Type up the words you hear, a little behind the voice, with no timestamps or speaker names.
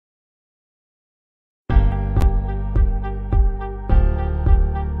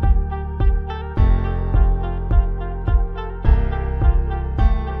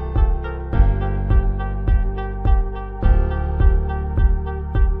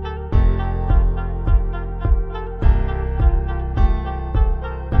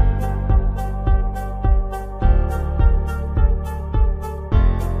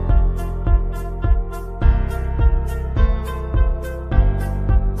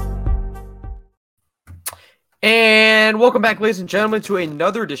And welcome back, ladies and gentlemen, to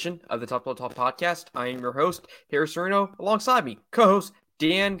another edition of the Top Podcast. I am your host, Harris Reno. Alongside me, co-host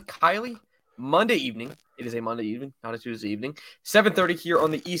Dan Kiley. Monday evening. It is a Monday evening, not a Tuesday evening. 7:30 here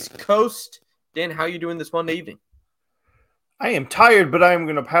on the East Coast. Dan, how are you doing this Monday evening? I am tired, but I am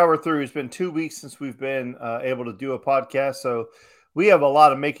going to power through. It's been 2 weeks since we've been able to do a podcast, so we have a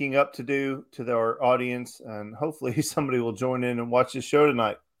lot of making up to do to our audience, and hopefully somebody will join in and watch this show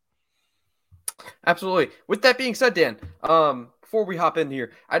tonight. Absolutely. With that being said, Dan, before we hop in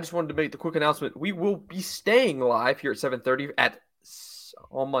here, I just wanted to make the quick announcement. We will be staying live here at 7:30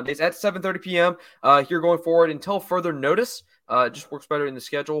 on Mondays at 7:30 p.m. Here going forward until further notice. It just works better in the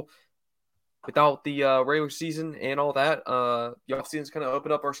schedule without the regular season and all that. The off season's kind of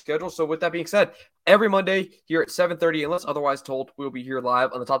open up our schedule. So with that being said, every Monday here at 7:30, unless otherwise told, we'll be here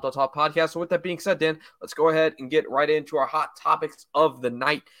live on the Top podcast. So with that being said, Dan, let's go ahead and get right into our hot topics of the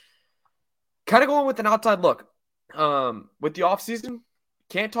night. Kind of going with an outside look. With the offseason,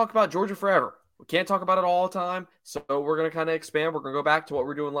 can't talk about Georgia forever. We can't talk about it all the time. So we're going to kind of expand. We're going to go back to what we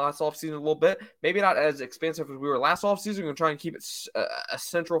were doing last offseason a little bit. Maybe not as expansive as we were last offseason. We're going to try and keep it a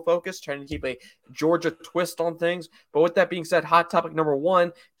central focus, trying to keep a Georgia twist on things. But with that being said, hot topic number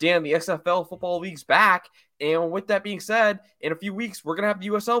one, Dan, the XFL Football League's back. And with that being said, in a few weeks, we're going to have the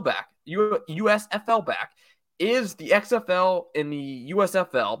USFL back. Is the XFL and the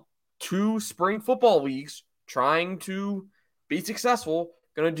USFL, two spring football leagues trying to be successful,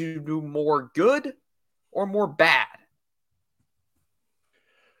 going to do more good or more bad?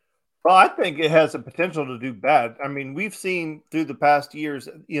 Well, I think it has the potential to do bad. I mean, we've seen through the past years,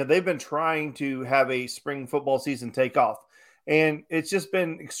 they've been trying to have a spring football season take off, and it's just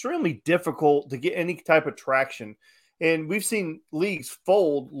been extremely difficult to get any type of traction. And we've seen leagues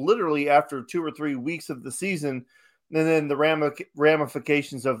fold literally after 2 or 3 weeks of the season. And then the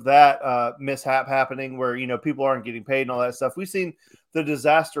ramifications of that mishap happening where, people aren't getting paid and all that stuff. We've seen the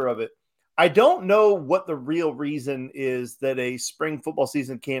disaster of it. I don't know what the real reason is that a spring football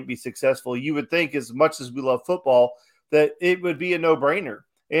season can't be successful. You would think, as much as we love football, that it would be a no-brainer.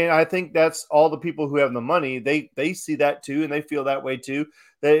 And I think that's all the people who have the money. They see that too, and they feel that way too,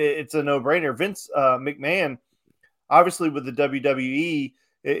 that it's a no-brainer. Vince McMahon, obviously with the WWE,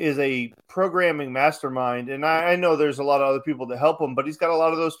 is a programming mastermind. And I know there's a lot of other people that help him, but he's got a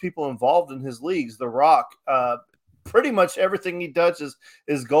lot of those people involved in his leagues. The Rock, pretty much everything he does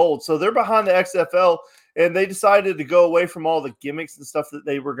is gold. So they're behind the XFL, and they decided to go away from all the gimmicks and stuff that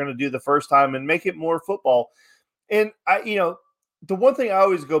they were going to do the first time and make it more football. And the one thing I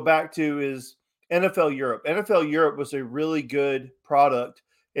always go back to is NFL Europe. NFL Europe was a really good product,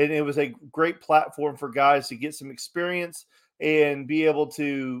 and it was a great platform for guys to get some experience and be able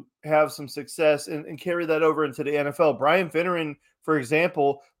to have some success and carry that over into the NFL. Brian Finneran, for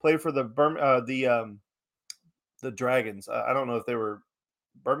example, played for the Dragons. I don't know if they were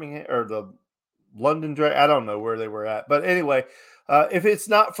Birmingham or the London Dragons. I don't know where they were at. But anyway, if it's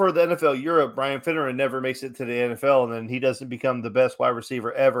not for the NFL Europe, Brian Finneran never makes it to the NFL, and then he doesn't become the best wide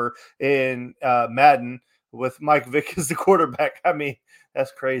receiver ever in Madden with Mike Vick as the quarterback. I mean,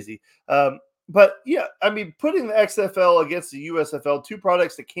 that's crazy. But yeah, I mean, putting the XFL against the USFL, two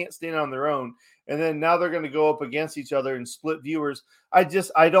products that can't stand on their own, and then now they're going to go up against each other and split viewers. I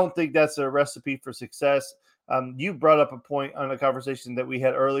don't think that's a recipe for success. You brought up a point on a conversation that we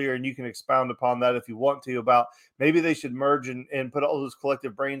had earlier, and you can expound upon that if you want to, about maybe they should merge and put all those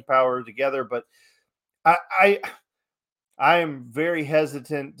collective brain power together. But I am very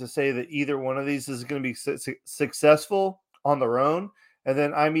hesitant to say that either one of these is going to be successful on their own. And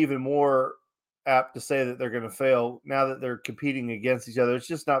then I'm even more apt to say that they're going to fail now that they're competing against each other. It's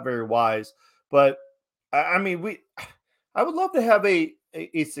just not very wise. But I mean, I would love to have a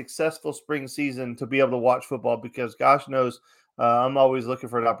successful spring season to be able to watch football, because gosh knows I'm always looking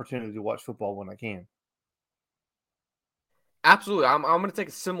for an opportunity to watch football when I can. Absolutely. I'm going to take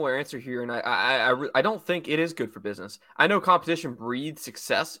a similar answer here, and I don't think it is good for business. I know competition breeds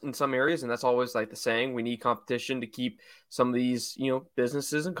success in some areas, and that's always like the saying. We need competition to keep some of these,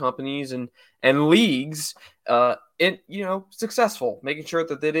 businesses and companies and leagues successful, making sure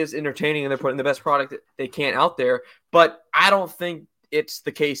that it is entertaining and they're putting the best product that they can out there. But I don't think it's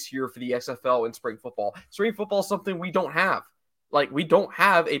the case here for the XFL and spring football. Spring football is something we don't have. Like, we don't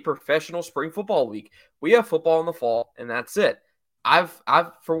have a professional spring football league. We have football in the fall, and that's it. I've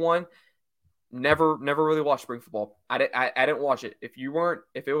for one, never really watched spring football. I didn't watch it. If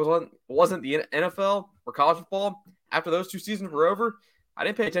it wasn't the NFL or college football, after those 2 seasons were over, I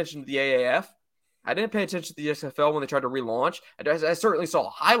didn't pay attention to the AAF. I didn't pay attention to the XFL when they tried to relaunch. I certainly saw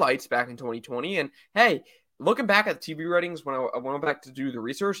highlights back in 2020. And hey, looking back at the TV ratings when I went back to do the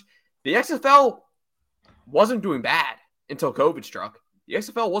research, the XFL wasn't doing bad until COVID struck. The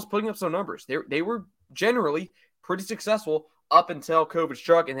XFL was putting up some numbers. They were generally pretty successful up until COVID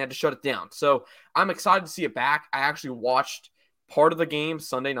struck and had to shut it down. So I'm excited to see it back. I actually watched part of the game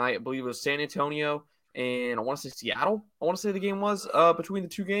Sunday night. I believe it was San Antonio and I want to say Seattle. I want to say the game was between the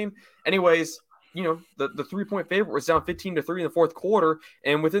two games. Anyways, the 3-point favorite was down 15-3 in the fourth quarter.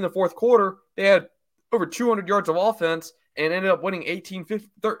 And within the fourth quarter, they had over 200 yards of offense and ended up winning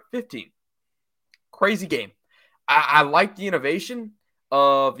 18-15. Crazy game. I like the innovation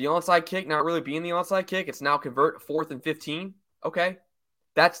of the onside kick not really being the onside kick. It's now convert 4th and 15. Okay.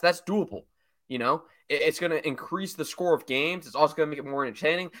 That's doable. It's going to increase the score of games. It's also going to make it more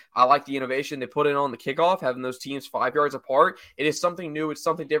entertaining. I like the innovation they put in on the kickoff, having those teams 5 yards apart. It is something new. It's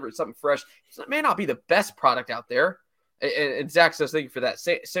something different. It's something fresh. It may not be the best product out there. And Zach says, thank you for that.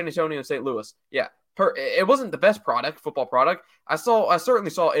 San Antonio and St. Louis. Yeah. It wasn't the best football product. I certainly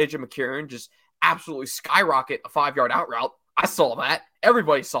saw AJ McCarron just absolutely skyrocket a 5-yard out route. I saw that.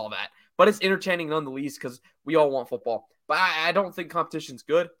 Everybody saw that. But it's entertaining none the least because we all want football. But I don't think competition's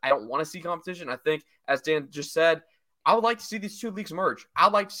good. I don't want to see competition. I think, as Dan just said, I would like to see these two leagues merge.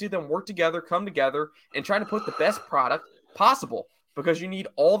 I'd like to see them work together, come together, and try to put the best product possible because you need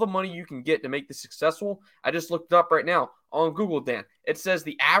all the money you can get to make this successful. I just looked it up right now on Google, Dan. It says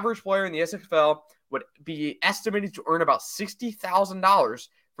the average player in the SFL would be estimated to earn about $60,000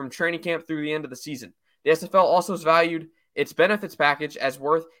 from training camp through the end of the season. The SFL also has valued its benefits package as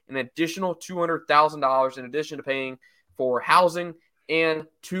worth an additional $200,000 in addition to paying for housing and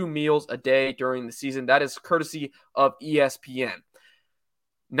 2 meals a day during the season. That is courtesy of ESPN.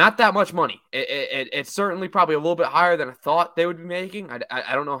 Not that much money. It's certainly probably a little bit higher than I thought they would be making.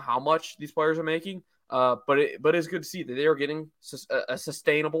 I don't know how much these players are making, but it's good to see that they are getting a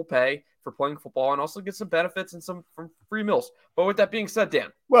sustainable pay for playing football and also get some benefits and some from free meals. But with that being said, Dan.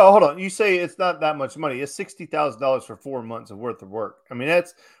 Well, hold on. You say it's not that much money. It's $60,000 for 4 months of worth of work. I mean,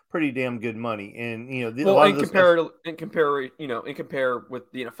 that's pretty damn good money. And compare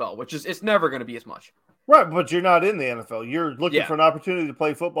with the NFL, which is it's never going to be as much. Right, but you're not in the NFL. You're looking for an opportunity to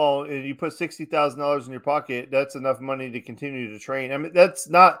play football, and you put $60,000 in your pocket. That's enough money to continue to train. I mean, that's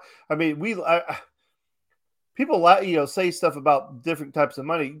not. I mean, people say stuff about different types of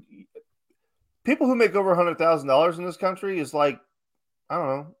money. People who make over $100,000 in this country is like, I don't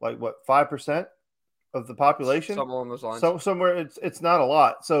know, like what, 5% of the population? Somewhere along those lines. So somewhere it's not a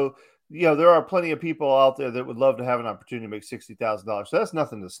lot. So there are plenty of people out there that would love to have an opportunity to make $60,000. So that's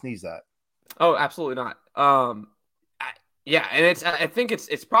nothing to sneeze at. Oh, absolutely not. And I think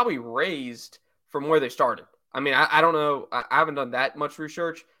it's probably raised from where they started. I mean, I don't know. I haven't done that much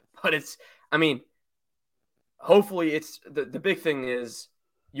research, but hopefully it's the big thing is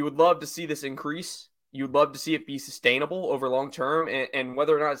you would love to see this increase. You'd love to see it be sustainable over long term, and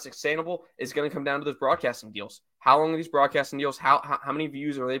whether or not it's sustainable is going to come down to those broadcasting deals. How long are these broadcasting deals? How many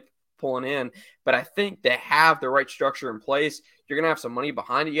views are they pulling in? But I think they have the right structure in place. You're going to have some money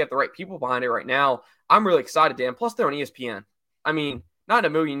behind it. You have the right people behind it right now. I'm really excited, Dan. Plus, they're on ESPN. I mean, not in a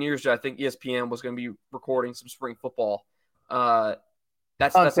million years did I think ESPN was going to be recording some spring football.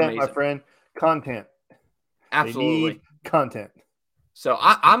 That's amazing, my friend. Content. Absolutely. They need content. So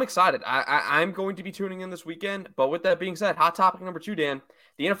I'm excited. I'm going to be tuning in this weekend. But with that being said, hot topic number 2, Dan.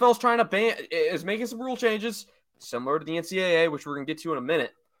 The NFL is making some rule changes similar to the NCAA, which we're going to get to in a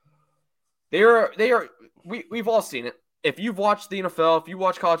minute. We've all seen it. If you've watched the NFL, if you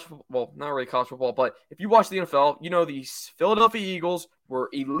watch college football, well, not really college football, but if you watch the NFL, the Philadelphia Eagles were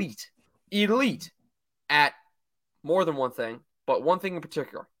elite at more than one thing, but one thing in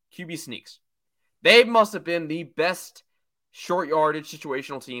particular, QB sneaks. They must have been the best short yardage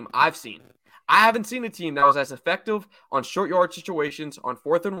situational team I've seen. I haven't seen a team that was as effective on short yard situations on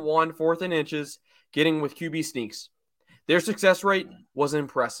 4th and 1, 4th and inches, getting with QB sneaks. Their success rate was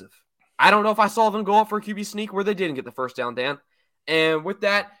impressive. I don't know if I saw them go up for a QB sneak where they didn't get the first down, Dan. And with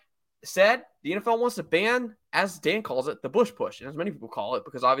that said, the NFL wants to ban, as Dan calls it, the Bush push, and as many people call it,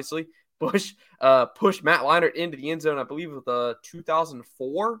 because obviously Bush pushed Matt Leinart into the end zone, I believe, with the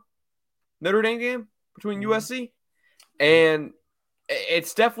 2004 Notre Dame game between USC. And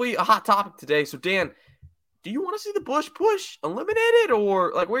it's definitely a hot topic today. So, Dan, do you want to see the Bush push eliminated,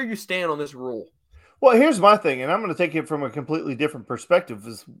 or where you stand on this rule? Well, here's my thing, and I'm going to take it from a completely different perspective.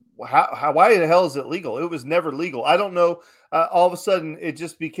 Is why the hell is it legal? It was never legal. I don't know. All of a sudden, it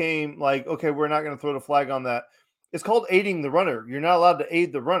just became like, okay, we're not going to throw the flag on that. It's called aiding the runner. You're not allowed to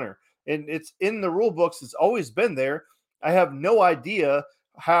aid the runner, and it's in the rule books. It's always been there. I have no idea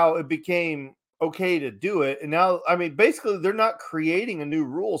how it became okay to do it. And now, I mean, basically, they're not creating a new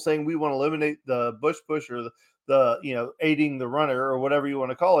rule saying we want to eliminate the Bush push or the aiding the runner or whatever you want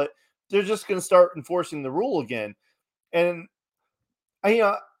to call it. they're just going to start enforcing the rule again. And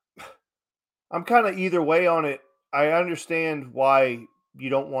I'm kind of either way on it. I understand why you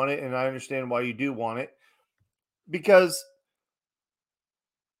don't want it, and I understand why you do want it. Because,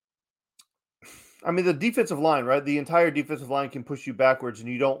 I mean, the defensive line, right? The entire defensive line can push you backwards and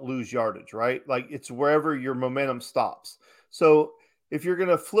you don't lose yardage, right? Like, it's wherever your momentum stops. So if you're going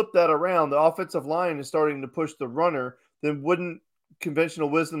to flip that around, the offensive line is starting to push the runner, then wouldn't conventional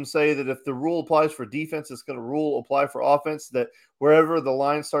wisdom say that if the rule applies for defense, it's going to rule apply for offense, that wherever the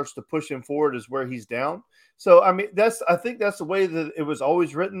line starts to push him forward is where he's down? So, I mean, I think that's the way that it was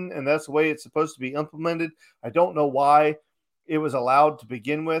always written, and that's the way it's supposed to be implemented. I don't know why it was allowed to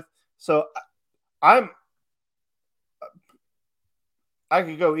begin with. So I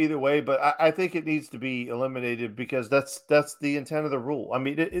could go either way, but I think it needs to be eliminated because that's the intent of the rule. I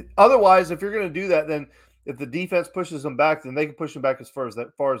mean, otherwise, if you're going to do that, then if the defense pushes them back, then they can push them back as far as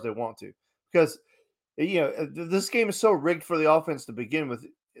they want to. Because this game is so rigged for the offense to begin with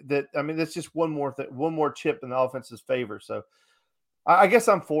that, I mean, that's just one more chip in the offense's favor. So I guess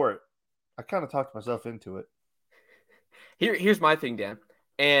I'm for it. I kind of talked myself into it. Here's my thing, Dan.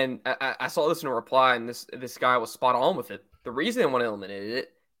 And I saw this in a reply, and this guy was spot on with it. The reason they want to eliminate it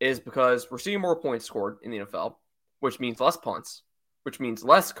is because we're seeing more points scored in the NFL, which means less punts, which means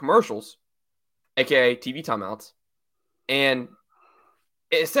less commercials, aka TV timeouts, and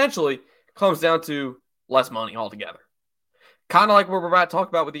it essentially comes down to less money altogether. Kind of like what we're about to talk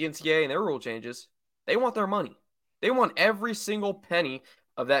about with the NCAA and their rule changes. They want their money. They want every single penny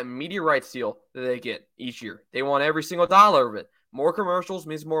of that media rights deal that they get each year. They want every single dollar of it. More commercials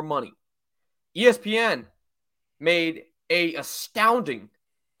means more money. ESPN made a astounding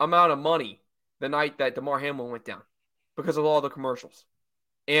amount of money the night that DeMar Hamlin went down because of all the commercials.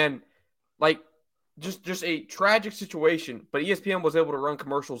 And like just a tragic situation, but ESPN was able to run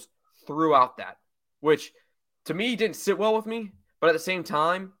commercials throughout that, which to me didn't sit well with me, but at the same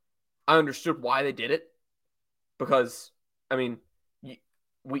time, I understood why they did it because, I mean,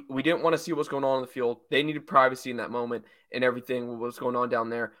 we didn't want to see what's going on in the field. They needed privacy in that moment and everything what was going on down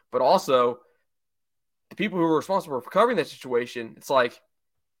there. But also, the people who were responsible for covering that situation, it's like,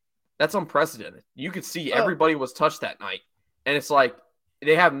 that's unprecedented. You could see everybody was touched that night. And it's like,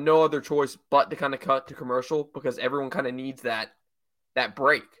 they have no other choice but to kind of cut to commercial because everyone kind of needs that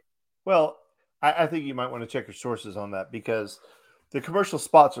break. Well, I think you might want to check your sources on that because the commercial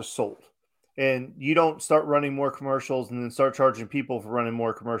spots are sold. And you don't start running more commercials and then start charging people for running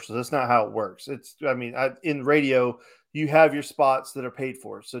more commercials. That's not how it works. In radio, you have your spots that are paid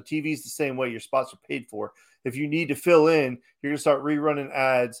for. So TV is the same way. Your spots are paid for. If you need to fill in, you're going to start rerunning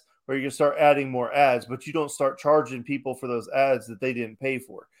ads or you're going to start adding more ads, but you don't start charging people for those ads that they didn't pay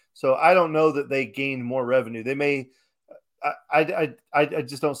for. So I don't know that they gained more revenue. They may. I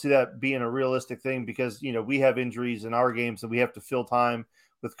just don't see that being a realistic thing because, we have injuries in our games and we have to fill time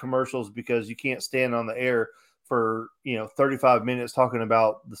with commercials because you can't stand on the air for 35 minutes talking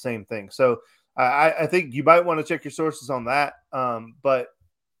about the same thing. So I think you might want to check your sources on that. But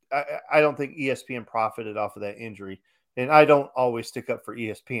I don't think ESPN profited off of that injury, and I don't always stick up for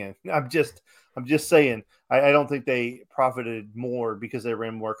ESPN. I'm just saying I don't think they profited more because they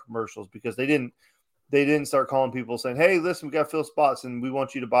ran more commercials because they didn't start calling people saying, hey, listen, we got to fill spots and we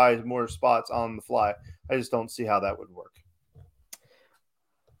want you to buy more spots on the fly. I just don't see how that would work.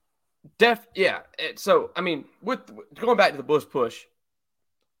 So, I mean, with going back to the Bush push,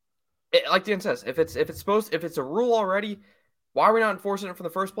 like Dan says, if it's a rule already, why are we not enforcing it from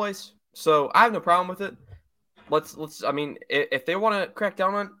the first place? So I have no problem with it. Let's. I mean, if they want to crack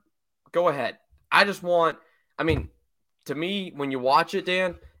down on it, go ahead. To me, when you watch it,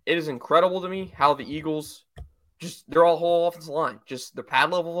 Dan, it is incredible to me how the Eagles their whole offensive line, just their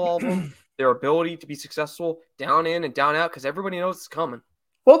pad level of all of them, their ability to be successful down in and down out because everybody knows it's coming.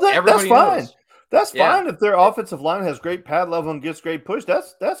 Well, that's fine. Knows. That's fine if their offensive line has great pad level and gets great push.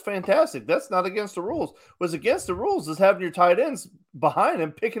 That's fantastic. That's not against the rules. What's against the rules is having your tight ends behind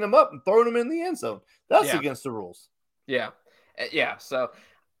him, picking them up and throwing them in the end zone. That's against the rules. Yeah. So,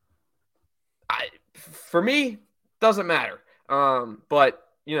 for me, doesn't matter. But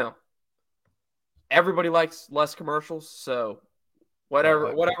everybody likes less commercials, so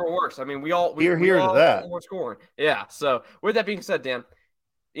whatever works. I mean, we all to that. More scoring. Yeah. So with that being said, Dan,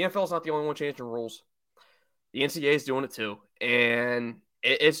 the NFL is not the only one changing rules. The NCAA is doing it too, and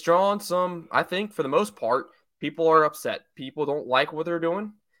it's drawn some. I think for the most part, people are upset. People don't like what they're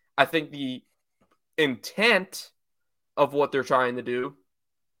doing. I think the intent of what they're trying to do.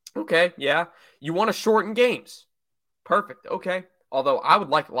 Okay, yeah, you want to shorten games. Perfect. Okay, Although I would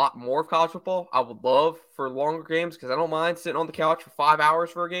like a lot more of college football. I would love for longer games because I don't mind sitting on the couch for 5 hours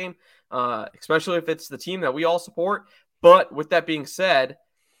for a game, especially if it's the team that we all support. But with that being said,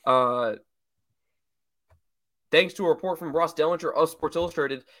 thanks to a report from Ross Dellinger of Sports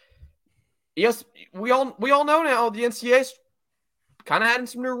Illustrated, yes, we all know now the NCAA's kind of adding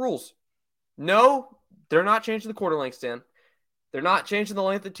some new rules. No, they're not changing the quarter length, Stan. They're not changing the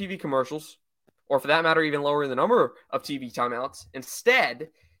length of TV commercials, or for that matter, even lowering the number of TV timeouts. Instead,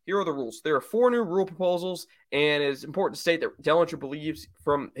 here are the rules. There are 4 new rule proposals, and it's important to state that Dellinger believes,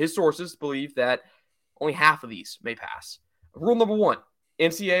 from his sources, believe that only half of these may pass. Rule number 1,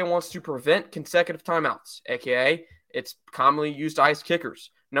 NCAA wants to prevent consecutive timeouts, aka it's commonly used to ice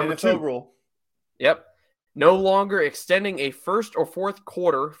kickers. Number NFL 2, rule. Yep. No longer extending a first or fourth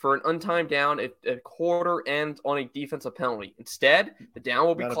quarter for an untimed down if a quarter ends on a defensive penalty. Instead, the down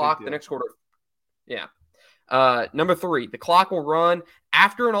will be clocked the next quarter. Yeah. Number 3, the clock will run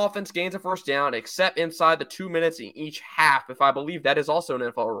after an offense gains a first down, except inside the 2 minutes in each half. If I believe that is also an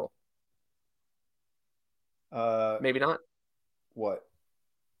NFL rule. Maybe not. What?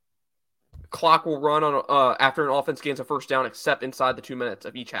 Clock will run on after an offense gains a first down, except inside the 2 minutes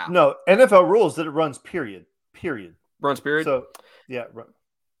of each half. No, NFL rules that it runs period. Runs period. So yeah, run.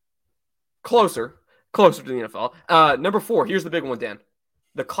 Closer to the NFL. Number 4, here's the big one, Dan.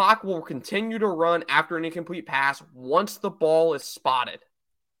 The clock will continue to run after an incomplete pass once the ball is spotted.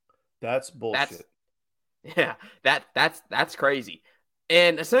 That's bullshit. That's crazy.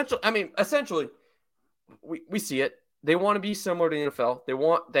 And essentially, we see it. They want to be similar to the NFL.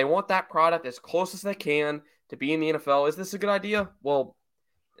 They want that product as close as they can to be in the NFL. Is this a good idea? Well,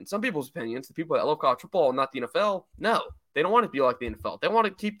 in some people's opinions, the people that love college football and not the NFL, no, they don't want to be like the NFL. They want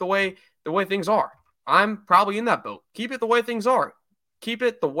to keep the way things are. I'm probably in that boat. Keep it the way things are. Keep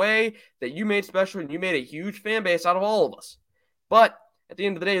it the way that you made special, and you made a huge fan base out of all of us. But at the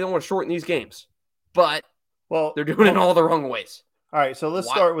end of the day, they don't want to shorten these games. But they're doing it all the wrong ways. All right, so let's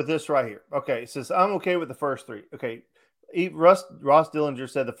start with this right here. Okay, it says I'm okay with the first 3. Okay, Ross Dillinger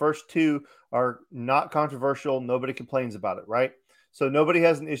said the first 2 are not controversial. Nobody complains about it, right? So nobody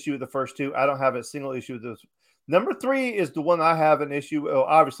has an issue with the first 2. I don't have a single issue with this. Number 3 is the one I have an issue. Oh,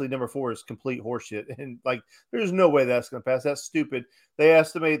 obviously, number 4 is complete horseshit. And, there's no way that's going to pass. That's stupid. They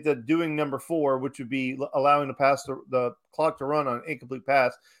estimate that doing number 4, which would be allowing the clock to run on an incomplete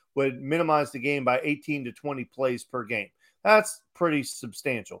pass, would minimize the game by 18 to 20 plays per game. That's pretty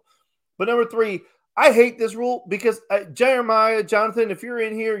substantial. But number 3, I hate this rule because Jeremiah, Jonathan, if you're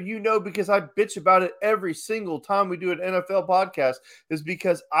in here, because I bitch about it every single time we do an NFL podcast, is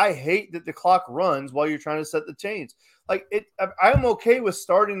because I hate that the clock runs while you're trying to set the chains. I'm okay with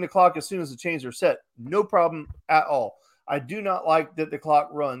starting the clock as soon as the chains are set. No problem at all. I do not like that the clock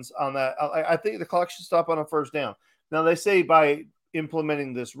runs on that. I think the clock should stop on a first down. Now, they say by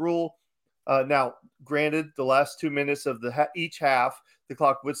implementing this rule, now, granted, the last 2 minutes of each half, the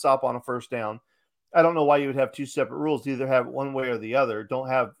clock would stop on a first down. I don't know why you would have 2 separate rules. Either have it one way or the other. Don't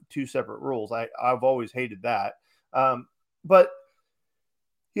have 2 separate rules. I've always hated that. But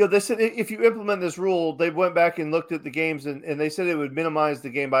they said if you implement this rule, they went back and looked at the games and they said it would minimize the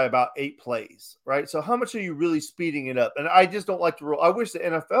game by about 8 plays, right? So how much are you really speeding it up? And I just don't like the rule. I wish the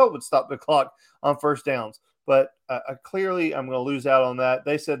NFL would stop the clock on first downs. But clearly, I'm going to lose out on that.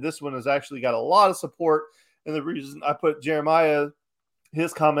 They said this one has actually got a lot of support. And the reason I put Jeremiah,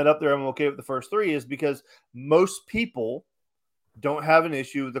 his comment up there, I'm okay with the first 3, is because most people don't have an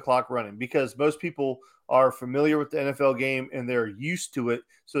issue with the clock running because most people are familiar with the NFL game and they're used to it.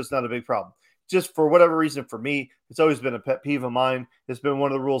 So it's not a big problem. Just for whatever reason, for me, it's always been a pet peeve of mine. It's been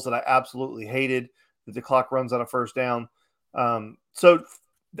one of the rules that I absolutely hated, that the clock runs on a first down. So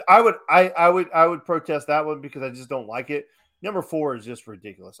I would protest that one because I just don't like it. Number 4 is just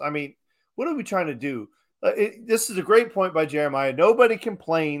ridiculous. I mean, what are we trying to do? This is a great point by Jeremiah. Nobody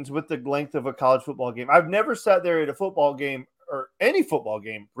complains with the length of a college football game. I've never sat there at a football game or any football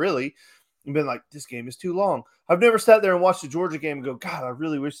game, really, and been like, this game is too long. I've never sat there and watched the Georgia game and go, God, I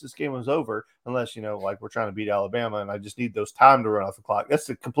really wish this game was over, unless, we're trying to beat Alabama and I just need those time to run off the clock. That's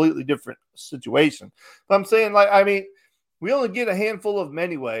a completely different situation. But I'm saying, we only get a handful of them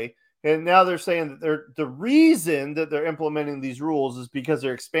anyway. And now they're saying that the reason that they're implementing these rules is because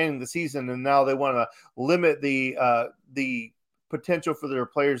they're expanding the season, and now they want to limit the potential for their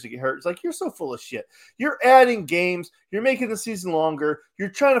players to get hurt. It's like, you're so full of shit. You're adding games. You're making the season longer. You're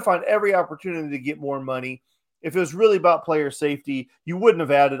trying to find every opportunity to get more money. If it was really about player safety, you wouldn't have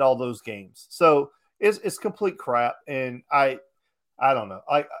added all those games. So it's complete crap. And I don't know.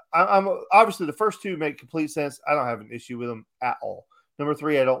 I'm obviously the first 2 make complete sense. I don't have an issue with them at all. Number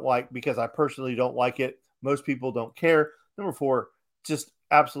 3, I don't like because I personally don't like it. Most people don't care. Number 4, just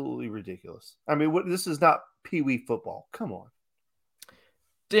absolutely ridiculous. I mean, this is not Pee-wee football. Come on.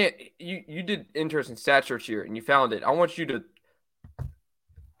 Dan, you did interesting stat search here, and you found it. I want you to.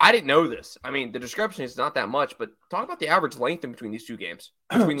 I didn't know this. I mean, the discrepancy is not that much, but talk about the average length in between these two games,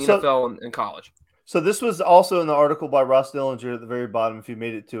 between the NFL and college. So this was also in the article by Ross Dillinger at the very bottom, if you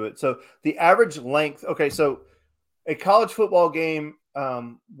made it to it. So the average length, okay, so a college football game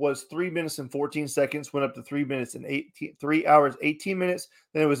was 3 minutes and 14 seconds, went up to 3 hours, 18 minutes.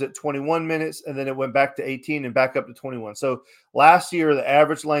 Then it was at 21 minutes, and then it went back to 18 and back up to 21. So last year, the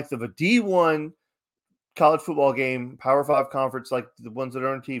average length of a D1 college football game, Power 5 conference, like the ones that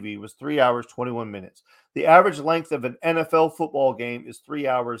are on TV, was 3 hours, 21 minutes. The average length of an NFL football game is 3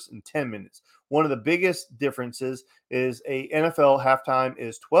 hours and 10 minutes. One of the biggest differences is a NFL halftime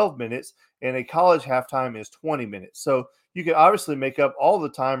is 12 minutes and a college halftime is 20 minutes. So you can obviously make up all the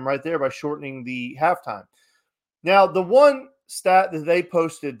time right there by shortening the halftime. Now, the one stat that they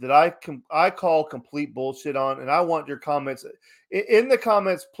posted that I call complete bullshit on, and I want your comments. In the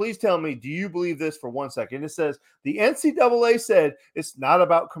comments, please tell me, do you believe this for 1 second? It says, the NCAA said it's not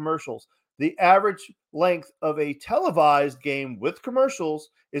about commercials. The average length of a televised game with commercials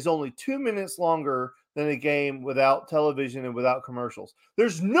is only 2 minutes longer than a game without television and without commercials.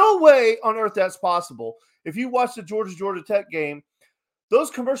 There's no way on earth that's possible. If you watch the Georgia Tech game,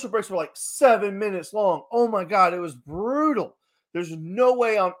 those commercial breaks were like 7 minutes long. Oh my God, it was brutal. There's no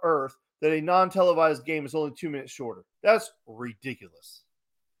way on earth that a non-televised game is only 2 minutes shorter. That's ridiculous.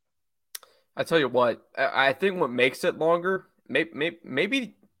 I tell you what, I think what makes it longer,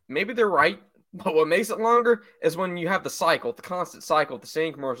 maybe they're right, but what makes it longer is when you have the constant cycle, the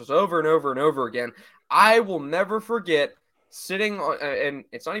same commercials over and over and over again. I will never forget sitting on, and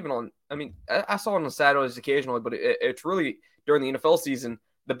it's not even on, I mean, I saw it on Saturdays occasionally, but it's really during the NFL season,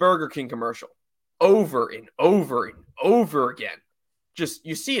 the Burger King commercial over and over and over again. Just,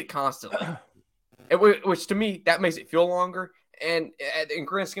 you see it constantly, which to me, that makes it feel longer. And in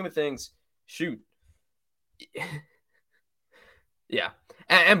grand scheme of things, shoot. Yeah.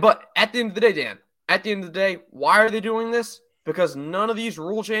 But at the end of the day, Dan, why are they doing this? Because none of these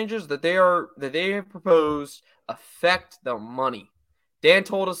rule changes that they have proposed affect the money. Dan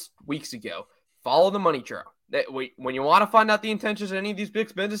told us weeks ago, follow the money trail. When you want to find out the intentions of any of these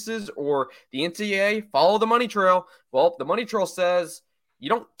big businesses or the NCAA, follow the money trail. Well, the money trail says you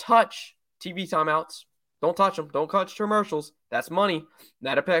don't touch TV timeouts. Don't touch them. Don't touch commercials. That's money.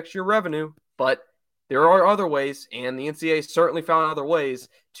 That affects your revenue. But there are other ways, and the NCAA certainly found other ways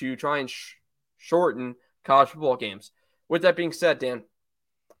to try and shorten college football games. With that being said, Dan,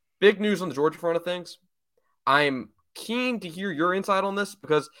 big news on the Georgia front of things. I'm keen to hear your insight on this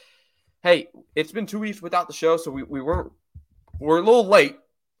because – hey, it's been 2 weeks without the show, so we're a little late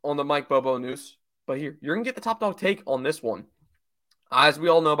on the Mike Bobo news. But here, you're going to get the top dog take on this one. As we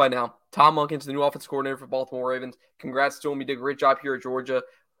all know by now, Todd Monken's the new offensive coordinator for Baltimore Ravens. Congrats to him. He did a great job here at Georgia.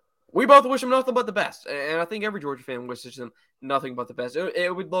 We both wish him nothing but the best. And I think every Georgia fan wishes him nothing but the best.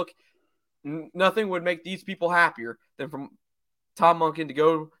 Nothing would make these people happier than for Todd Monken to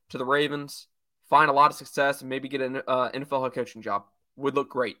go to the Ravens, find a lot of success, and maybe get an NFL head coaching job. Would look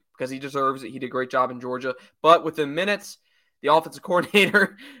great because he deserves it. He did a great job in Georgia. But within minutes, the offensive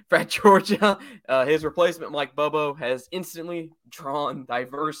coordinator at Georgia, his replacement, Mike Bobo, has instantly drawn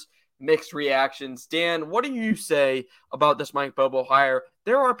diverse mixed reactions. Dan, what do you say about this Mike Bobo hire?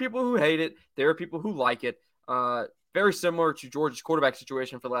 There are people who hate it. There are people who like it. Very similar to Georgia's quarterback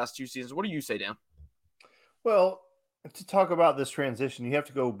situation for the last 2 seasons. What do you say, Dan? Well, to talk about this transition, you have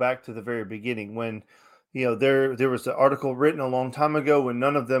to go back to the very beginning when – there was an article written a long time ago when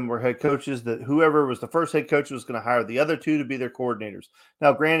none of them were head coaches, that whoever was the first head coach was going to hire the other two to be their coordinators.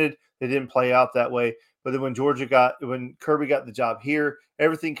 Now, granted, it didn't play out that way, but then when Kirby got the job here,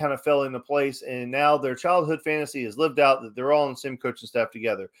 everything kind of fell into place, and now their childhood fantasy has lived out that they're all on the same coaching staff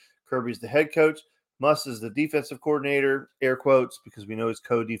together. Kirby's the head coach. Muss is the defensive coordinator, air quotes, because we know he's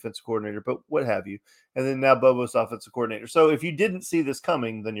co-defensive coordinator, but what have you. And then now Bobo's offensive coordinator. So if you didn't see this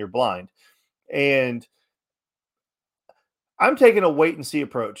coming, then you're blind. And I'm taking a wait and see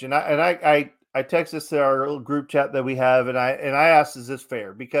approach, and I text this to our little group chat that we have, and I asked, is this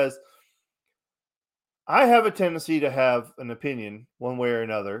fair? Because I have a tendency to have an opinion one way or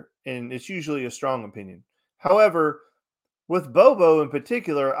another, and it's usually a strong opinion. However, with Bobo in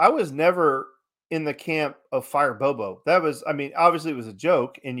particular, I was never in the camp of fire Bobo. That was, I mean, obviously it was a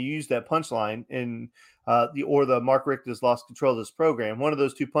joke, and you used that punchline in the Mark Richt has lost control of this program. One of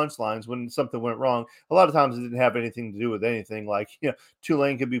those two punchlines when something went wrong. A lot of times it didn't have anything to do with anything. Like,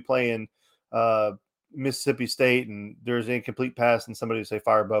 Tulane could be playing Mississippi State and there's an incomplete pass and somebody would say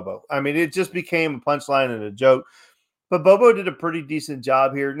fire Bobo. I mean, it just became a punchline and a joke. But Bobo did a pretty decent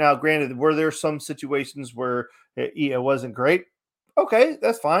job here. Now, granted, were there some situations where it wasn't great? Okay,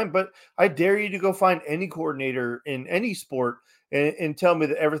 that's fine. But I dare you to go find any coordinator in any sport and tell me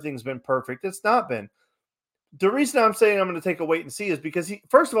that everything's been perfect. It's not been. The reason I'm saying I'm going to take a wait and see is because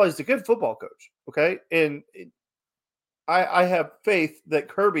first of all, he's a good football coach. Okay. And I have faith that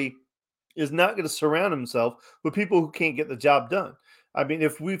Kirby is not going to surround himself with people who can't get the job done. I mean,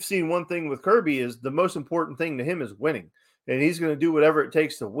 if we've seen one thing with Kirby is the most important thing to him is winning. And he's going to do whatever it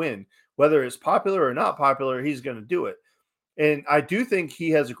takes to win. Whether it's popular or not popular, he's going to do it. And I do think he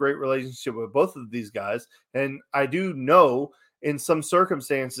has a great relationship with both of these guys. And I do know in some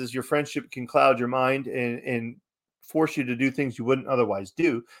circumstances, your friendship can cloud your mind and force you to do things you wouldn't otherwise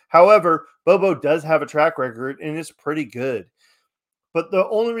do. However, Bobo does have a track record and it's pretty good. But the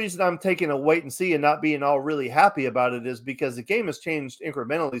only reason I'm taking a wait and see and not being all really happy about it is because the game has changed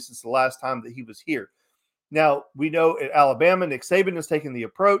incrementally since the last time that he was here. Now, we know at Alabama, Nick Saban has taken the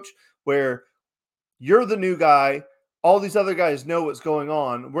approach where you're the new guy. All these other guys know what's going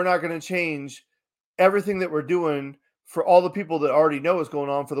on. We're not going to change everything that we're doing for all the people that already know what's going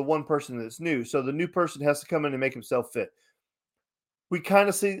on for the one person that's new. So the new person has to come in and make himself fit. We kind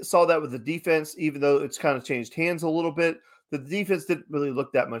of saw that with the defense, even though it's kind of changed hands a little bit. The defense didn't really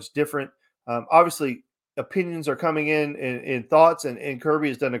look that much different. Obviously, opinions are coming in thoughts, and Kirby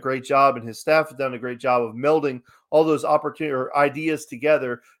has done a great job, and his staff has done a great job of melding all those opportunity or ideas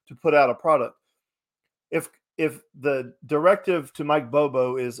together to put out a product. If the directive to Mike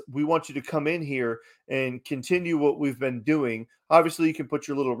Bobo is we want you to come in here and continue what we've been doing, obviously you can put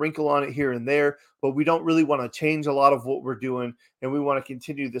your little wrinkle on it here and there, but we don't really want to change a lot of what we're doing, and we want to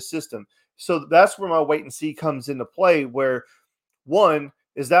continue the system. So that's where my wait and see comes into play, where one,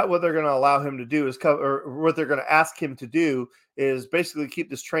 is that what they're going to allow him to do or what they're going to ask him to do is basically keep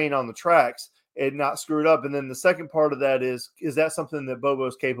this train on the tracks and not screw it up. And then the second part of that is that something that Bobo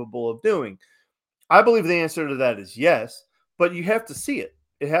is capable of doing? I believe the answer to that is yes, but you have to see it.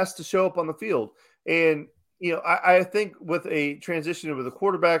 It has to show up on the field. And, I think with a transition with a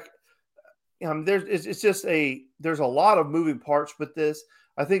quarterback, there's a lot of moving parts with this.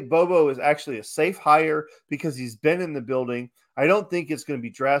 I think Bobo is actually a safe hire because he's been in the building. I don't think it's going to be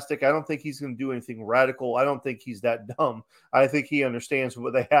drastic. I don't think he's going to do anything radical. I don't think he's that dumb. I think he understands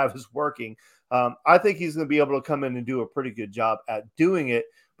what they have is working. I think he's going to be able to come in and do a pretty good job at doing it.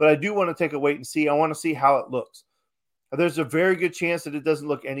 But I do want to take a wait and see. I want to see how it looks. There's a very good chance that it doesn't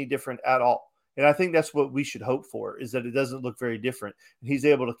look any different at all. And I think that's what we should hope for, is that it doesn't look very different. And he's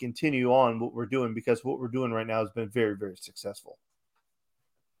able to continue on what we're doing, because what we're doing right now has been very, very successful.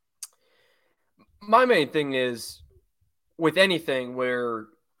 My main thing is with anything where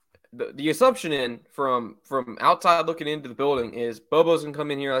the assumption from outside looking into the building is Bobo's going to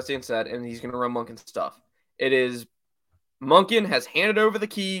come in here, as Dan said, and he's going to run Monken stuff. It is Monken has handed over the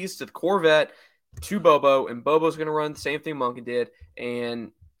keys to the Corvette to Bobo, and Bobo's going to run the same thing Monken did.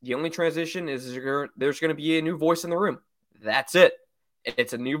 And the only transition is there's going to be a new voice in the room. That's it.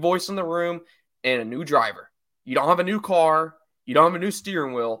 It's a new voice in the room and a new driver. You don't have a new car. You don't have a new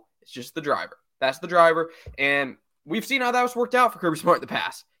steering wheel. It's just the driver. That's the driver. And we've seen how that was worked out for Kirby Smart in the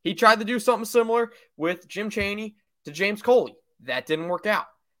past. He tried to do something similar with Jim Chaney to James Coley. That didn't work out.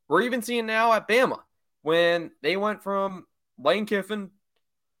 We're even seeing now at Bama when they went from Lane Kiffin,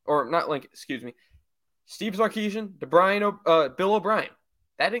 or not Lane, excuse me, Steve Sarkisian to Bill O'Brien.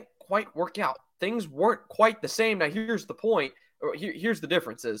 That didn't quite work out. Things weren't quite the same. Now, here's the point. Here's the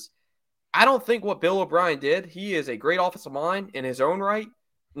difference is I don't think what Bill O'Brien did, he is a great offensive mind in his own right.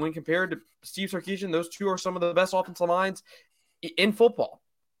 When compared to Steve Sarkisian, those two are some of the best offensive minds in football.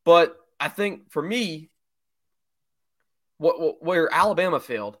 But I think for me, where Alabama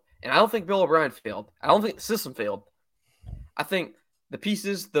failed, and I don't think Bill O'Brien failed, I don't think the system failed. I think the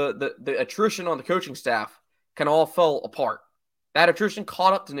pieces, the attrition on the coaching staff kind of all fell apart. That attrition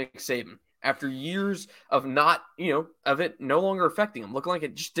caught up to Nick Saban after years of of it no longer affecting him, looking like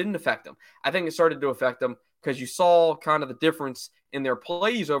it just didn't affect him. I think it started to affect him because you saw kind of the difference in their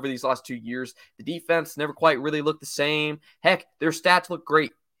plays over these last 2 years. The defense never quite really looked the same. Heck, their stats look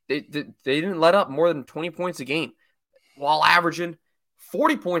great. They didn't let up more than 20 points a game while averaging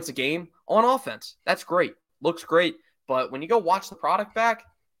 40 points a game on offense. That's great. Looks great. But when you go watch the product back,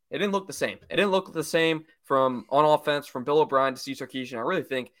 it didn't look the same. It didn't look the same from on offense from Bill O'Brien to Steve Sarkisian. I really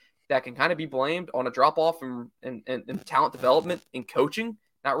think that can kind of be blamed on a drop-off in talent development in coaching.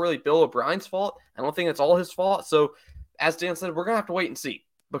 Not really Bill O'Brien's fault. I don't think it's all his fault. So, as Dan said, we're going to have to wait and see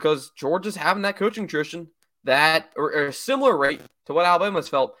because Georgia's having that coaching attrition or a similar rate to what Alabama's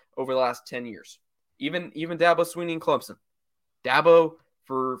felt over the last 10 years. Even Dabo Swinney and Clemson. Dabo,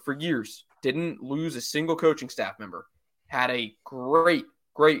 for years, didn't lose a single coaching staff member. had a great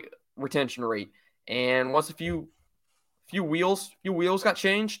retention rate, and once a few wheels got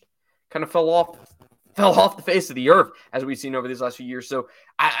changed, kind of fell off the face of the earth as we've seen over these last few years. So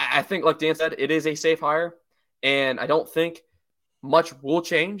I think, like Dan said, it is a safe hire, and I don't think much will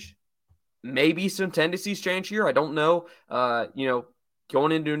change. Maybe some tendencies change here. I don't know.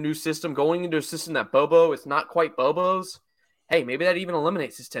 Going into a new system, going into a system that Bobo is not quite Bobo's. Hey, maybe that even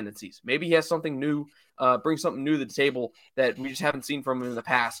eliminates his tendencies. Maybe he has something new, brings something new to the table that we just haven't seen from him in the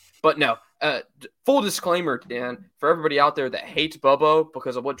past. But no, full disclaimer, Dan, for everybody out there that hates Bobo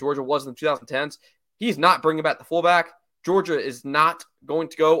because of what Georgia was in the 2010s, he's not bringing back the fullback. Georgia is not going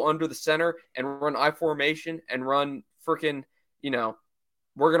to go under the center and run I formation and run freaking,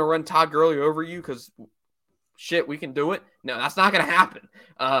 we're going to run Todd Gurley over you because shit, we can do it. No, that's not going to happen.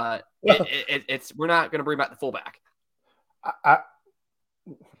 We're not going to bring back the fullback.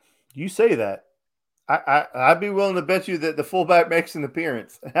 You say that. I'd be willing to bet you that the fullback makes an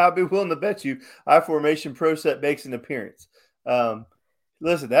appearance. I'd be willing to bet you I formation pro set makes an appearance.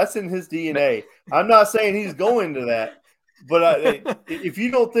 Listen, that's in his DNA. I'm not saying he's going to that, but if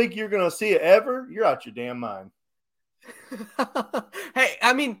you don't think you're going to see it ever, you're out your damn mind. Hey,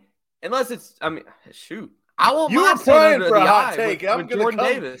 unless it's, shoot. I won't you mind were praying for a hot take. With Jordan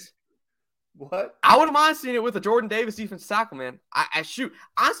Davis. What? I wouldn't mind seeing it with a Jordan Davis defensive tackle, man.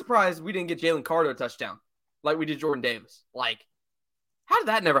 I'm surprised we didn't get Jalen Carter a touchdown like we did Jordan Davis. Like, how did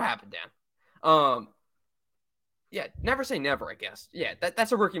that never happen, Dan? Yeah, never say never, I guess. Yeah,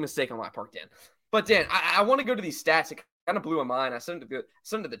 that's a rookie mistake on my part, Dan. But, Dan, I want to go to these stats. It kind of blew my mind. I sent it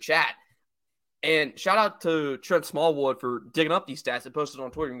to the chat. And shout out to Trent Smallwood for digging up these stats and posted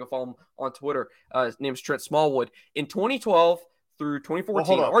on Twitter. You can go follow him on Twitter. His name is Trent Smallwood. In 2012 through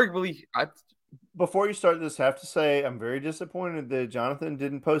 2014, arguably, before you start this, I have to say I'm very disappointed that Jonathan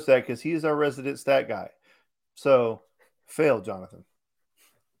didn't post that because he is our resident stat guy. So, fail, Jonathan.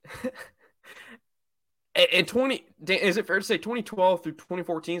 Is it fair to say 2012 through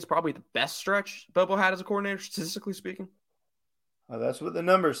 2014 is probably the best stretch Bobo had as a coordinator, statistically speaking? That's what the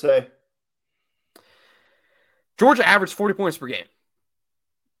numbers say. Georgia averaged 40 points per game.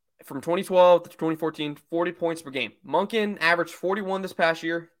 From 2012 to 2014, 40 points per game. Monken averaged 41 this past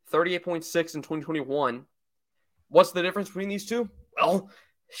year, 38.6 in 2021. What's the difference between these two? Well,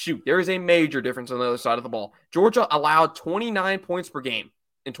 shoot, there is a major difference on the other side of the ball. Georgia allowed 29 points per game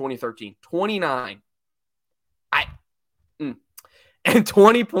in 2013. 29. And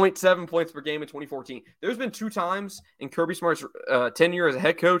 20.7 points per game in 2014. There's been two times in Kirby Smart's tenure as a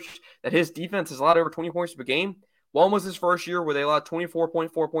head coach that his defense has allowed over 20 points per game. One was his first year where they allowed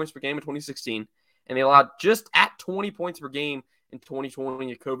 24.4 points per game in 2016, and they allowed just at 20 points per game in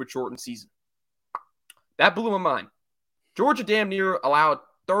 2020, a COVID-shortened season. That blew my mind. Georgia damn near allowed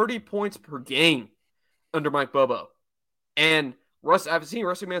 30 points per game under Mike Bobo. And I've seen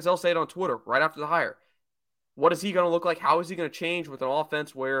Rusty Mansell say it on Twitter right after the hire. What is he going to look like? How is he going to change with an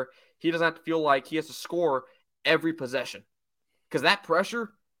offense where he doesn't have to feel like he has to score every possession? Because that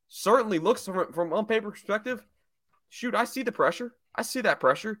pressure certainly looks from on paper perspective. Shoot, I see the pressure. I see that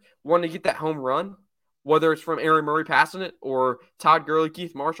pressure. Wanting to get that home run, whether it's from Aaron Murray passing it or Todd Gurley,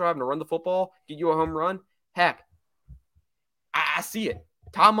 Keith Marshall having to run the football, get you a home run. Heck, I see it.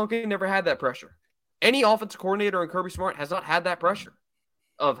 Todd Monken never had that pressure. Any offensive coordinator in Kirby Smart has not had that pressure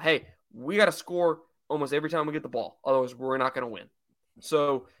of, hey, we got to score almost every time we get the ball. Otherwise, we're not going to win.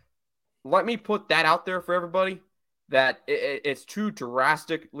 So let me put that out there for everybody, that it's two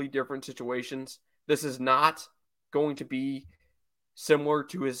drastically different situations. This is not going to be similar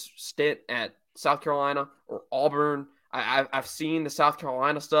to his stint at South Carolina or Auburn. I've seen the South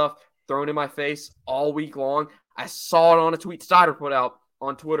Carolina stuff thrown in my face all week long. I saw it on a tweet Steiner put out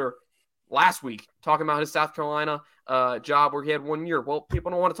on Twitter last week talking about his South Carolina job where he had 1 year. Well,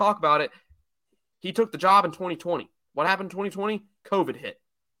 people don't want to talk about it. He took the job in 2020. What happened in 2020? COVID hit.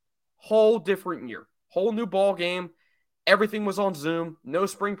 Whole different year. Whole new ball game. Everything was on Zoom. No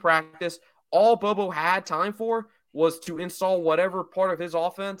spring practice. All Bobo had time for was to install whatever part of his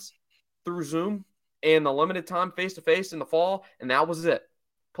offense through Zoom and the limited time face-to-face in the fall, and that was it.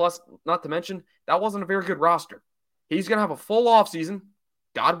 Plus, not to mention, that wasn't a very good roster. He's going to have a full offseason,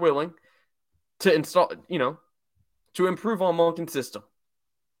 God willing, to install, to improve on Monken's system.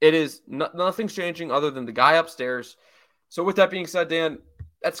 It is nothing's changing other than the guy upstairs. So with that being said, Dan,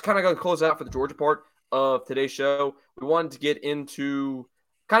 that's kind of going to close out for the Georgia part of today's show. We wanted to get into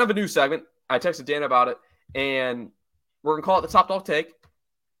kind of a new segment. I texted Dan about it, and we're going to call it the Top Dog Take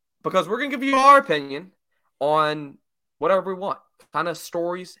because we're going to give you our opinion on whatever we want, kind of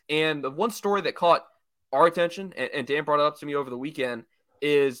stories. And the one story that caught our attention, and Dan brought it up to me over the weekend,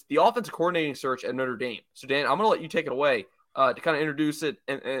 is the offensive coordinating search at Notre Dame. So, Dan, I'm going to let you take it away to kind of introduce it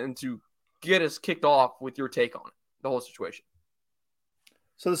and to get us kicked off with your take on it, the whole situation.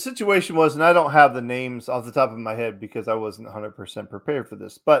 So the situation was, and I don't have the names off the top of my head because I wasn't 100% prepared for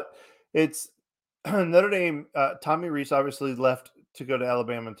this, but it's Notre Dame. Tommy Rees obviously left to go to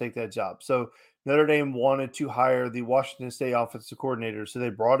Alabama and take that job. So Notre Dame wanted to hire the Washington State offensive coordinator. So they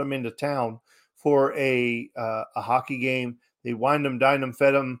brought him into town for a hockey game. They wined him, dined him,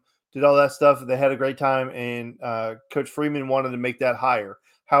 fed him, did all that stuff. They had a great time, and Coach Freeman wanted to make that hire.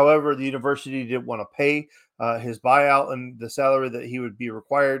 However, the university didn't want to pay his buyout and the salary that he would be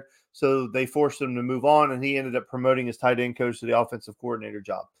required. So they forced him to move on, and he ended up promoting his tight end coach to the offensive coordinator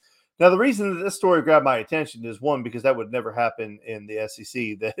job. Now, the reason that this story grabbed my attention is, one, because that would never happen in the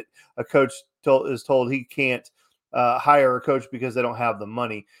SEC, that a coach is told he can't hire a coach because they don't have the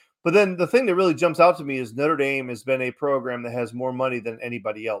money. But then the thing that really jumps out to me is Notre Dame has been a program that has more money than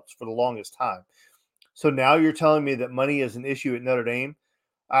anybody else for the longest time. So now you're telling me that money is an issue at Notre Dame?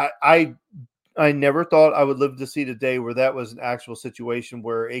 I never thought I would live to see the day where that was an actual situation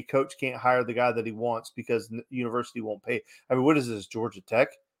where a coach can't hire the guy that he wants because the university won't pay. I mean, what is this, Georgia Tech?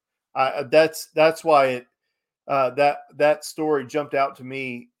 That's why that story jumped out to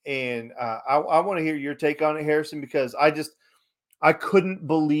me, and I want to hear your take on it, Harrison, because I couldn't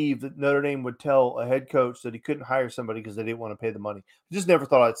believe that Notre Dame would tell a head coach that he couldn't hire somebody because they didn't want to pay the money. I just never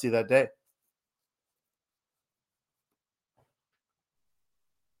thought I'd see that day.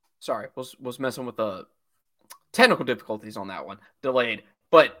 Sorry, was messing with the technical difficulties on that one. Delayed.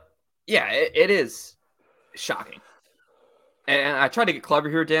 But, yeah, it is shocking. And I tried to get clever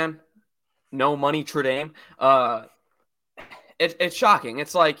here, Dan. No money, Notre Dame. It's shocking.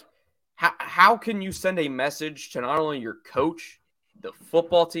 It's like, how can you send a message to not only your coach, the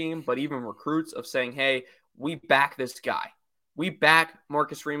football team, but even recruits of saying, hey, we back this guy. We back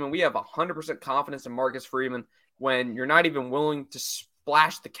Marcus Freeman. We have 100% confidence in Marcus Freeman when you're not even willing to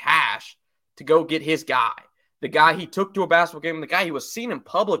splash the cash to go get his guy. The guy he took to a basketball game, the guy he was seen in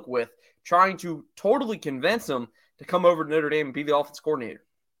public with, trying to totally convince him to come over to Notre Dame and be the offense coordinator.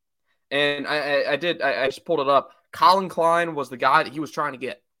 And I just pulled it up. Colin Klein was the guy that he was trying to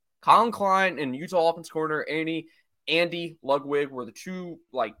get. Colin Klein and Utah offense coordinator Andy Ludwig were the two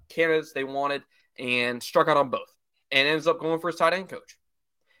candidates they wanted, and struck out on both, and ends up going for his tight end coach.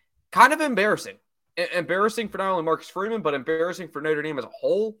 Kind of embarrassing. Embarrassing for not only Marcus Freeman, but embarrassing for Notre Dame as a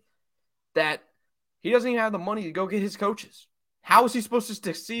whole, that he doesn't even have the money to go get his coaches. How is he supposed to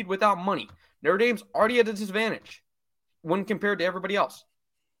succeed without money? Notre Dame's already at a disadvantage when compared to everybody else.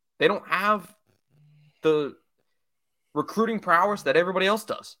 They don't have the recruiting prowess that everybody else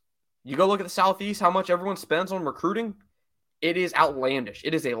does. You go look at the Southeast, how much everyone spends on recruiting. It is outlandish.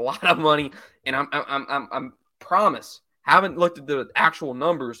 It is a lot of money, and I'm promise haven't looked at the actual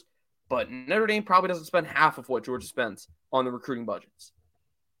numbers, but Notre Dame probably doesn't spend half of what Georgia spends on the recruiting budgets.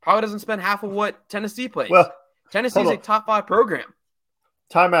 Probably doesn't spend half of what Tennessee plays. Well, Tennessee is a top 5 program.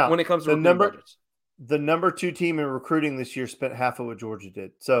 Timeout. When it comes to recruiting budgets. The number 2 team in recruiting this year spent half of what Georgia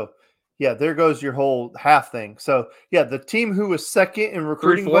did. So, yeah, there goes your whole half thing. So, yeah, the team who was second in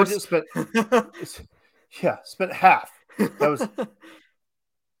recruiting budget spent half. That was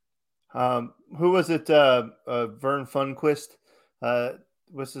who was it? Vern Funquist.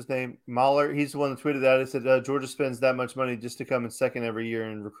 What's his name? Mahler. He's the one that tweeted that. He said Georgia spends that much money just to come in second every year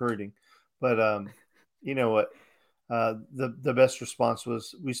in recruiting. But you know what? The best response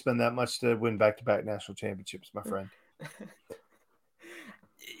was, we spend that much to win back-to-back national championships, my friend.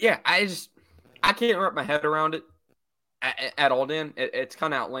 Yeah, I can't wrap my head around it at all, Dan. It's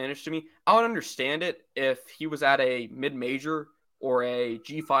kind of outlandish to me. I would understand it if he was at a mid-major or a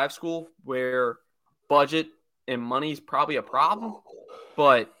G5 school where budget and money is probably a problem.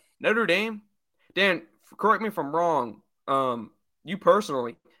 But Notre Dame, Dan, correct me if I'm wrong. You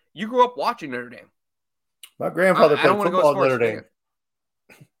personally, you grew up watching Notre Dame. My grandfather played football at Notre Dame.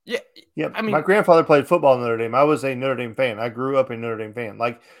 Yeah. I mean, my grandfather played football in Notre Dame. I was a Notre Dame fan. I grew up a Notre Dame fan.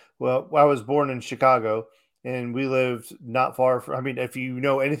 I was born in Chicago, and we lived not far from. I mean, if you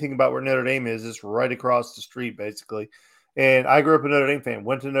know anything about where Notre Dame is, it's right across the street, basically. And I grew up a Notre Dame fan.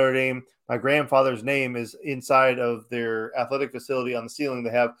 Went to Notre Dame. My grandfather's name is inside of their athletic facility on the ceiling. They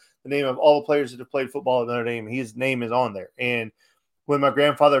have the name of all the players that have played football at Notre Dame. His name is on there. And when my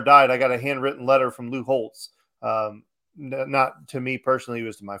grandfather died, I got a handwritten letter from Lou Holtz. Not to me personally, it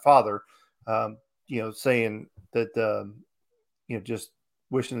was to my father, saying that, just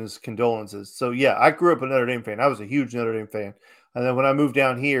wishing his condolences. So, yeah, I grew up a Notre Dame fan. I was a huge Notre Dame fan. And then when I moved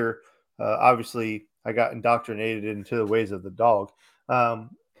down here, obviously I got indoctrinated into the ways of the dog.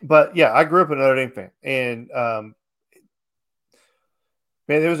 But, yeah, I grew up a Notre Dame fan. And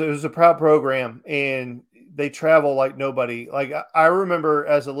Man, it was a proud program, and they travel like nobody. Like I remember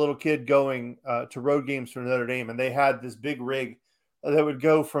as a little kid going to road games for Notre Dame, and they had this big rig that would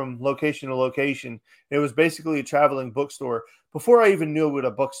go from location to location. It was basically a traveling bookstore. Before I even knew what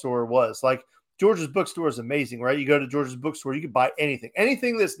a bookstore was, like George's bookstore is amazing, right? You go to George's bookstore, you can buy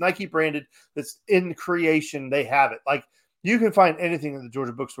anything that's Nike branded, that's in creation. They have it. Like you can find anything in the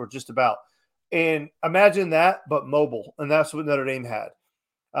Georgia bookstore, just about. And imagine that, but mobile, and that's what Notre Dame had.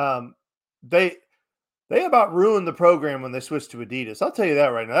 Um, they they about ruined the program when they switched to Adidas. I'll tell you that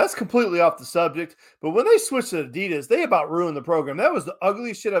right now. That's completely off the subject. But when they switched to Adidas, they about ruined the program. That was the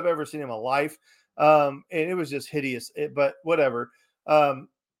ugliest shit I've ever seen in my life. And it was just hideous. But whatever.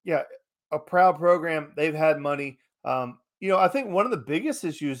 Yeah, a proud program. They've had money. I think one of the biggest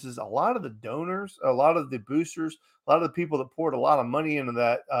issues is a lot of the donors, a lot of the boosters, a lot of the people that poured a lot of money into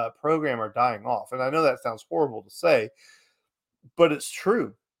that program are dying off. And I know that sounds horrible to say, but it's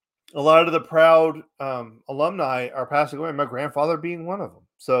true. A lot of the proud alumni are passing away. My grandfather being one of them.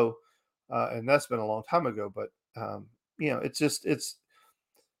 So, and that's been a long time ago. But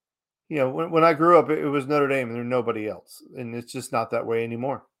when I grew up, it was Notre Dame and there's nobody else, and it's just not that way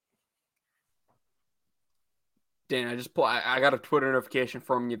anymore. Dan, I got a Twitter notification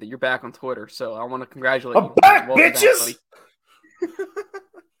from you that you're back on Twitter, so I want to congratulate I'm you. back, Welcome bitches.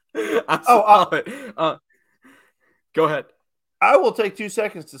 Back, buddy. Go ahead. I will take 2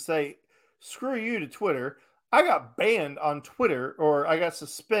 seconds to say, screw you to Twitter. I got banned on Twitter, or I got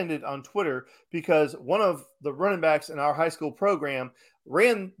suspended on Twitter because one of the running backs in our high school program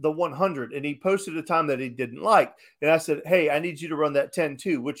ran the 100 and he posted a time that he didn't like. And I said, hey, I need you to run that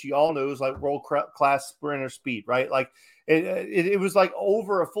 10-2, which you all know is like world class sprinter speed, right? Like it was like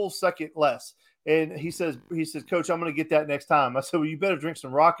over a full second less. And he says, Coach, I'm going to get that next time. I said, well, you better drink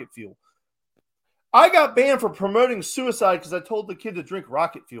some rocket fuel. I got banned for promoting suicide because I told the kid to drink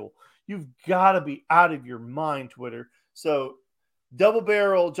rocket fuel. You've got to be out of your mind, Twitter. So, double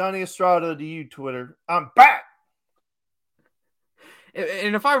barrel Johnny Estrada to you, Twitter. I'm back.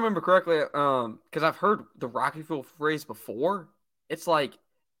 And if I remember correctly, because I've heard the rocket fuel phrase before, it's like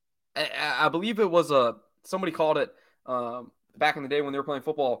I believe it was somebody called it back in the day when they were playing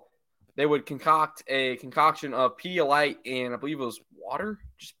football. They would concoct a concoction of Pedialyte and I believe it was water.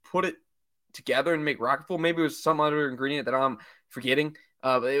 Just put it together and make rocket fuel. Maybe it was some other ingredient that I'm forgetting.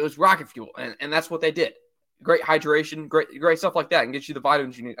 But it was rocket fuel, and that's what they did. Great hydration, great stuff like that, and get you the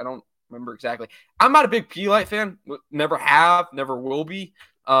vitamins you need. I don't remember exactly. I'm not a big Pedialyte fan. Never have, never will be.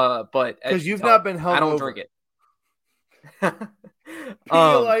 But because you've not been hungover. I don't drink it.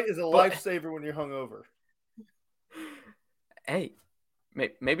 Pedialyte is a lifesaver when you're hungover. Hey,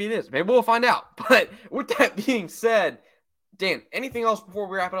 maybe it is. Maybe we'll find out. But with that being said, Dan, anything else before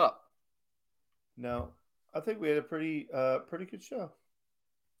we wrap it up? No, I think we had a pretty good show.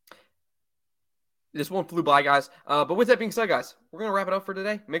 This one flew by, guys. But with that being said, guys, we're going to wrap it up for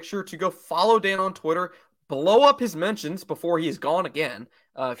today. Make sure to go follow Dan on Twitter. Blow up his mentions before he is gone again,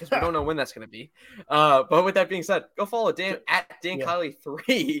 because we don't know when that's going to be. But with that being said, go follow Dan at Dan Kiley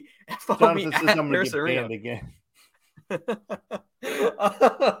 3. Follow me at Nurse Reno again.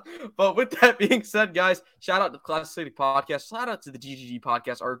 But with that being said, guys, shout out to Class City Podcast. Shout out to the GGG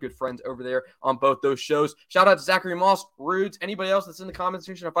Podcast, our good friends over there on both those shows. Shout out to Zachary Moss, Rudes, anybody else that's in the comment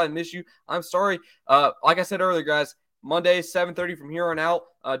section. If I miss you, I'm sorry. Like I said earlier, guys, Monday, 7:30 from here on out.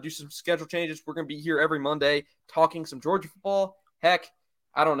 Do some schedule changes. We're going to be here every Monday talking some Georgia football. Heck,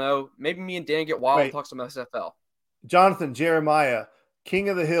 I don't know. Maybe me and Dan get wild and talk some SFL. Jonathan, Jeremiah, King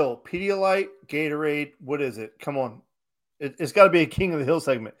of the Hill, Pedialyte, Gatorade. What is it? Come on. It's got to be a King of the Hill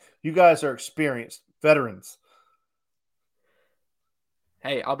segment. You guys are experienced veterans.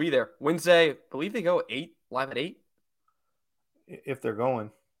 Hey, I'll be there. Wednesday, I believe they go live at 8. If they're going.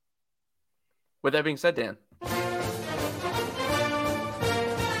 With that being said, Dan,